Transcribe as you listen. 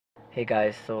Hey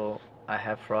guys, so I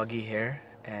have Froggy here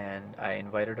and I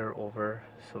invited her over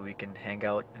so we can hang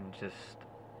out and just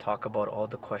talk about all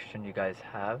the questions you guys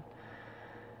have.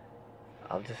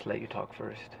 I'll just let you talk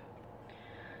first.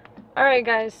 Alright,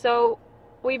 guys, so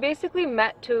we basically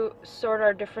met to sort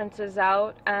our differences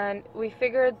out, and we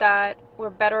figured that we're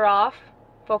better off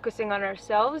focusing on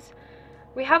ourselves.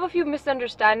 We have a few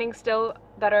misunderstandings still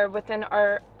that are within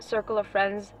our circle of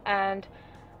friends and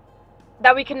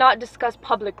that we cannot discuss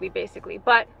publicly, basically.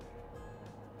 But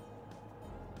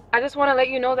I just want to let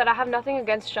you know that I have nothing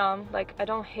against Sham. Like, I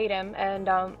don't hate him, and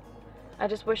I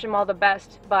just wish him all the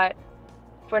best. But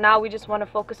for now, we just want to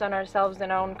focus on ourselves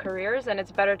and our own careers, and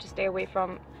it's better to stay away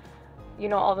from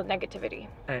all the negativity.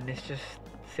 And it's just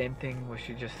same thing what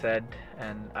she just said,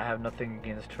 and I have nothing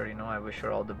against her, I wish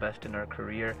her all the best in her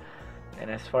career. And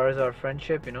as far as our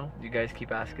friendship, you guys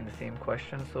keep asking the same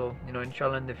question. So,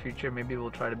 inshallah in the future maybe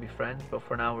we'll try to be friends, but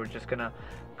for now we're just gonna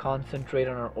concentrate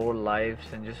on our own lives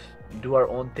and just do our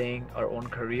own thing, our own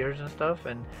careers and stuff.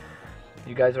 And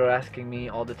you guys are asking me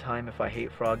all the time if I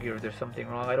hate Froggy or if there's something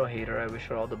wrong. I don't hate her. I wish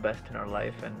her all the best in her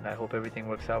life and I hope everything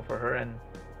works out for her. And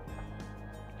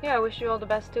yeah, I wish you all the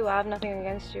best too. I have nothing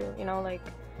against you. Like,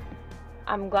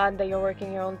 I'm glad that you're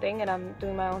working your own thing and I'm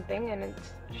doing my own thing, and it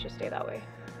should stay that way.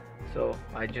 so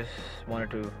I just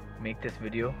wanted to make this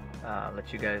video,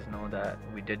 let you guys know that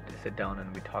we did sit down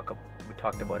and we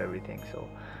talked about everything. So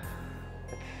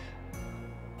it's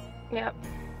Yeah,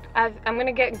 I'm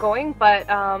gonna get going, but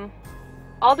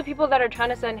all the people that are trying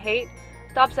to send hate,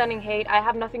 stop sending hate. I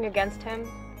have nothing against him.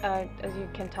 As you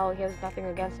can tell, he has nothing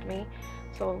against me.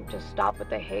 So just stop with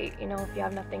the hate. If you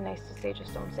have nothing nice to say,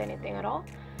 just don't say anything at all.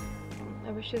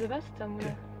 I wish you the best. I'm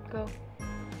gonna go.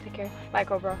 Take care. Bye,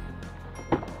 Cobra.